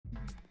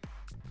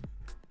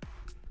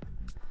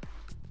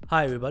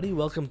Hi, everybody.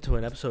 Welcome to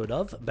an episode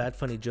of Bad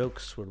Funny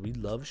Jokes, where we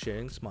love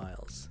sharing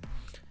smiles.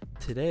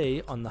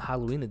 Today, on the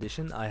Halloween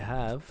edition, I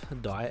have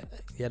Dwight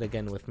yet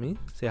again with me.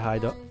 Say hi,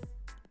 Dwight.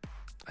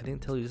 I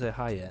didn't tell you to say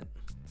hi yet.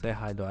 Say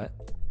hi, Dwight.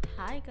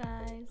 Hi,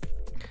 guys.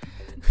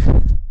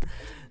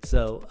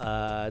 So,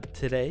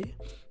 today,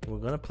 we're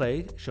going to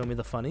play Show Me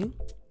the Funny,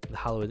 the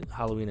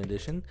Halloween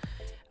edition.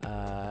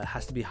 It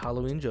has to be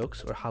Halloween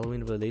jokes or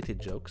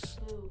Halloween-related jokes.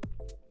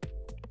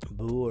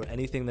 Boo, or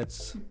anything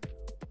that's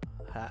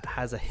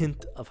has a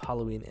hint of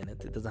Halloween in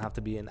it. It doesn't have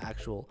to be an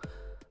actual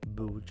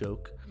boo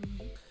joke.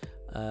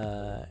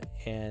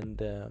 And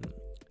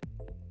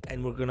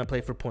we're gonna play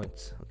for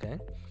points, okay?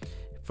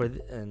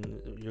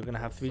 And you're gonna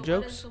have three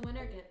jokes. What does the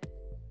winner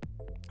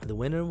get? The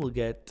winner will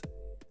get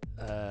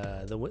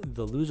the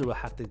loser will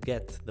have to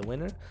get the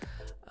winner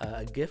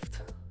a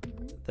gift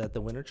that the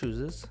winner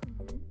chooses,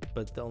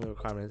 but the only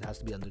requirement is it has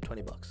to be under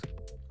 $20.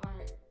 All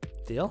right.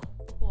 Deal?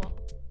 Cool.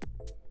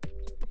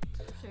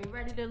 So you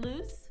ready to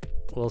lose?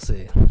 We'll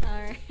see. All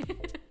right. Okay.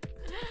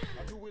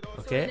 So we're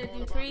gonna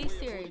do 3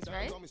 series,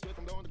 right?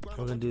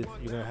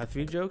 You're gonna have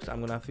 3 jokes. I'm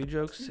gonna have 3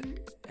 jokes,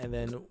 and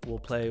then we'll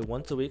play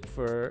once a week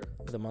for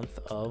the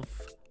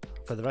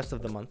rest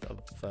of the month of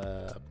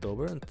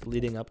October, and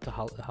leading up to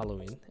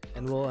Halloween.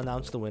 And we'll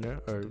announce the winner,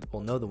 or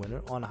we'll know the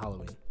winner on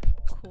Halloween.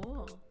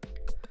 Cool.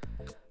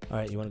 All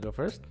right, you want to go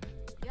first?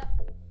 Yep.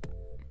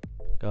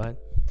 Go ahead.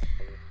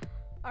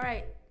 All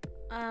right.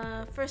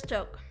 First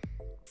joke.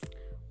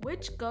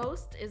 Which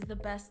ghost is the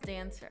best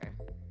dancer?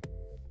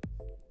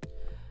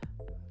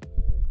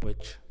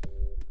 Which?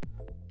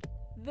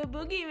 The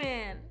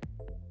boogeyman.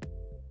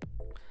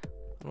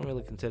 I don't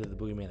really consider the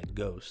boogeyman a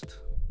ghost.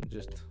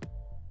 Just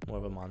more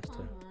of a monster.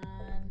 Come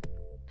on.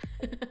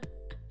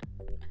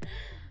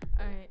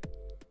 All right.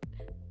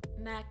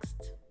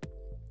 Next.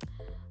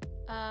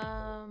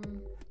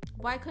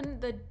 Why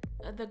couldn't the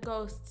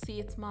ghost see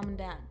its mom and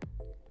dad?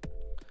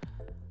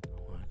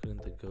 Why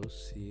couldn't the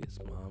ghost see its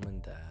mom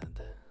and dad?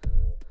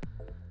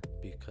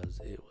 Because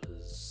it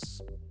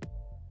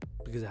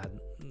had,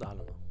 I don't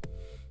know.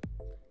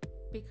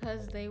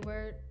 Because they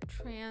were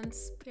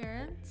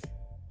transparent.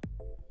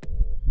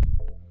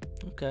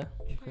 Okay.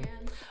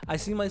 I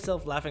see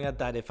myself laughing at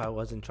that if I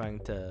wasn't trying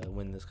to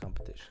win this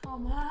competition.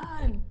 Come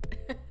on.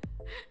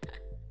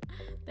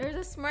 There's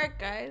a smirk,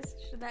 guys.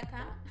 Should that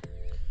count?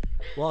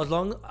 Well,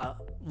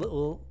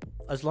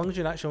 as long as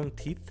you're not showing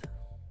teeth,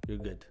 you're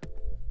good.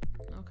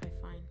 Okay,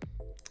 fine.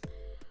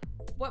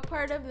 What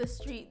part of the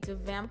street do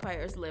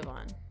vampires live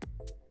on?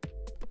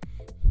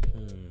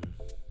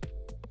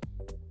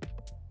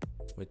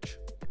 Which?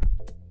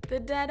 The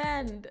dead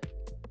end.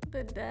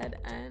 The dead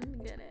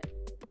end. Get it?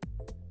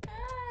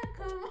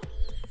 Come on.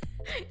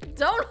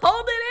 Don't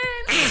hold it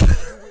in.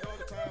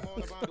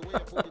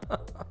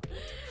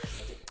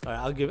 All right,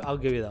 I'll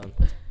give you that one.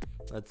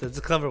 That's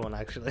a clever one,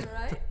 actually. All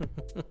right.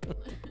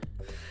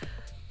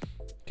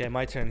 Okay,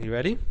 my turn. You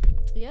ready?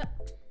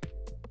 Yep.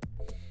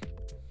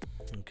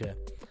 Okay.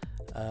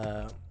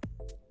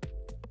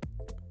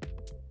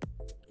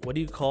 What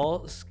do you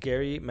call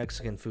scary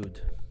Mexican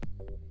food?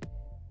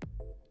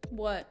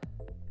 What?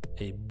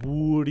 A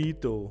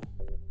burrito.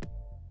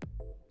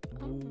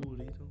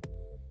 Burrito.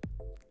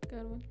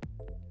 Good one.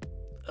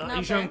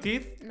 You showing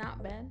teeth?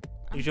 Not bad.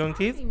 You showing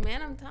teeth?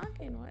 Man, I'm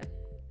talking. What?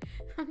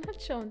 I'm not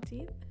showing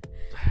teeth.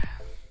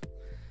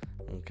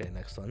 Okay,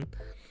 next one.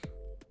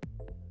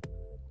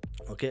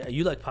 Okay,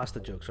 you like pasta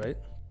jokes, right?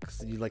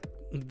 Because you like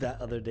that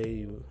other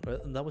day.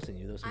 That wasn't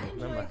you. That was I me.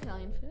 enjoy Never mind.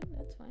 Italian food.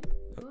 That's fine.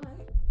 Go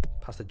ahead.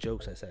 Pasta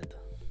jokes, I said.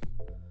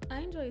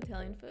 I enjoy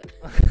Italian food.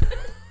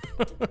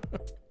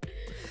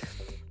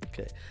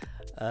 Okay.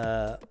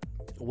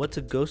 What's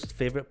a ghost's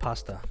favorite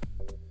pasta?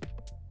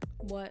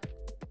 What?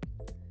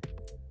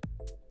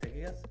 Take a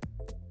guess.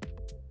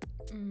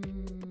 I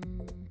don't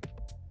know.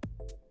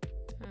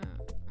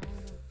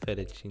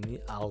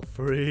 Fettuccine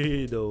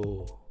Alfredo.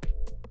 Ooh,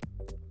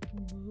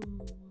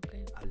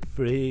 okay.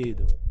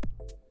 Alfredo.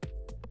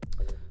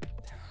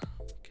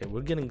 Okay,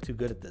 we're getting too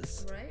good at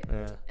this. Right?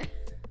 Yeah.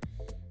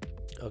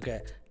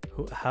 Okay.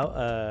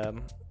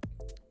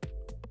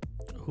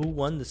 Who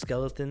won the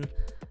skeleton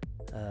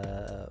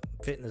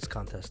fitness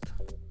contest?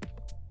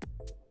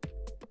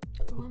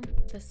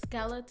 The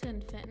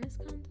skeleton fitness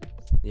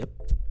contest? Yep.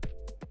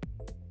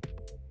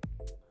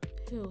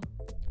 Who?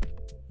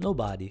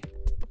 Nobody.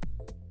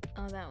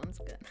 Oh, that one's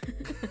good.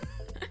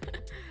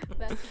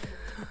 That's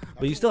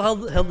But you still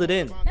held it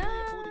in.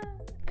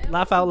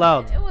 Laugh out wasn't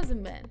loud. bad. It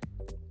wasn't bad.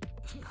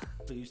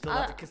 But you still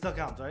it still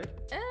counts, right?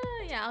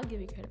 Yeah, I'll give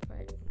you credit for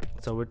it.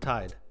 So we're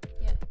tied.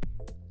 Yeah.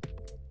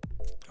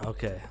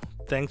 Okay.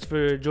 Thanks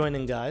for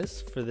joining,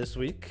 guys, for this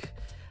week.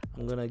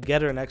 I'm gonna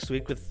get her next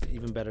week with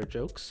even better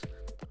jokes.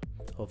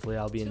 Hopefully,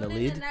 I'll be in the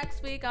lead.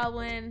 Next week, I'll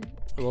win.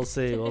 We'll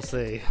see. We'll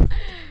see. All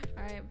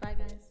right, bye,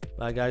 guys.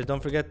 Bye, guys.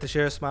 Don't forget to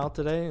share a smile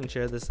today and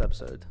share this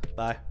episode.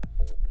 Bye.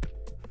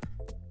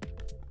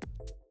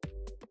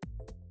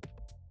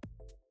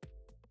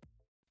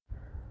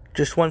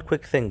 Just one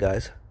quick thing,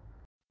 guys.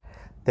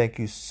 Thank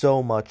you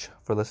so much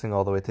for listening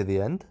all the way to the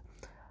end.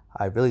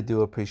 I really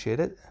do appreciate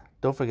it.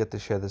 Don't forget to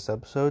share this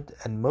episode.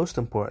 And most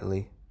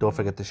importantly, don't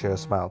forget to share a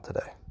smile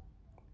today.